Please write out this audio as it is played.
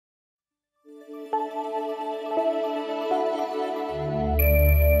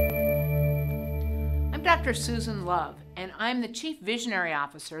Dr. Susan Love, and I'm the Chief Visionary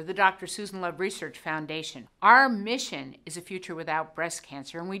Officer of the Dr. Susan Love Research Foundation. Our mission is a future without breast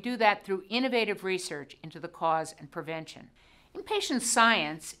cancer, and we do that through innovative research into the cause and prevention. Inpatient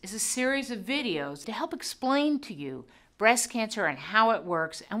Science is a series of videos to help explain to you breast cancer and how it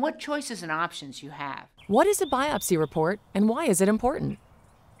works and what choices and options you have. What is a biopsy report and why is it important?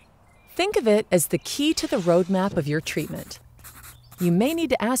 Think of it as the key to the roadmap of your treatment. You may need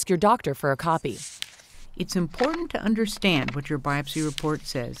to ask your doctor for a copy. It's important to understand what your biopsy report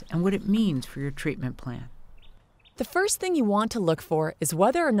says and what it means for your treatment plan. The first thing you want to look for is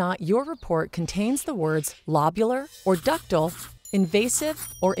whether or not your report contains the words lobular or ductal, invasive,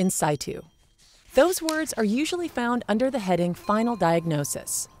 or in situ. Those words are usually found under the heading Final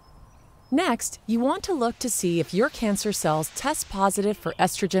Diagnosis. Next, you want to look to see if your cancer cells test positive for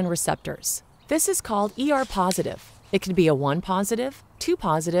estrogen receptors. This is called ER positive. It can be a 1 positive, 2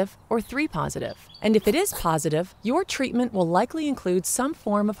 positive, or 3 positive. And if it is positive, your treatment will likely include some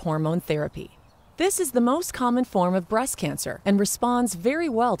form of hormone therapy. This is the most common form of breast cancer and responds very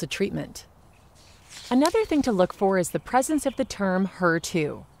well to treatment. Another thing to look for is the presence of the term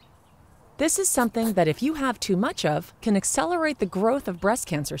HER2. This is something that if you have too much of, can accelerate the growth of breast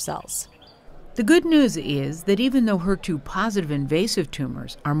cancer cells. The good news is that even though HER2-positive invasive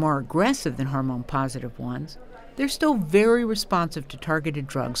tumors are more aggressive than hormone-positive ones, they're still very responsive to targeted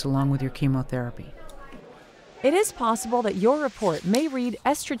drugs along with your chemotherapy. It is possible that your report may read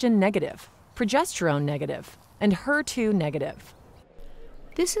estrogen negative, progesterone negative, and HER2 negative.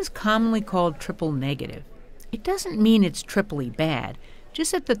 This is commonly called triple negative. It doesn't mean it's triply bad,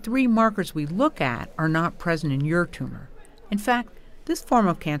 just that the 3 markers we look at are not present in your tumor. In fact, this form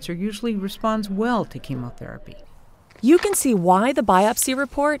of cancer usually responds well to chemotherapy. You can see why the biopsy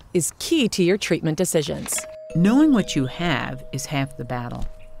report is key to your treatment decisions. Knowing what you have is half the battle.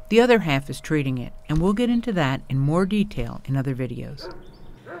 The other half is treating it, and we'll get into that in more detail in other videos.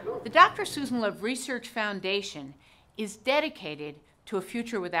 The Dr. Susan Love Research Foundation is dedicated to a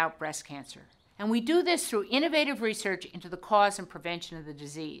future without breast cancer, and we do this through innovative research into the cause and prevention of the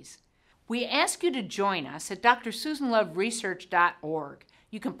disease. We ask you to join us at drsusanloveresearch.org.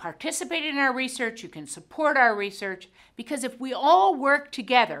 You can participate in our research, you can support our research, because if we all work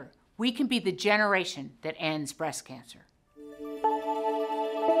together, we can be the generation that ends breast cancer.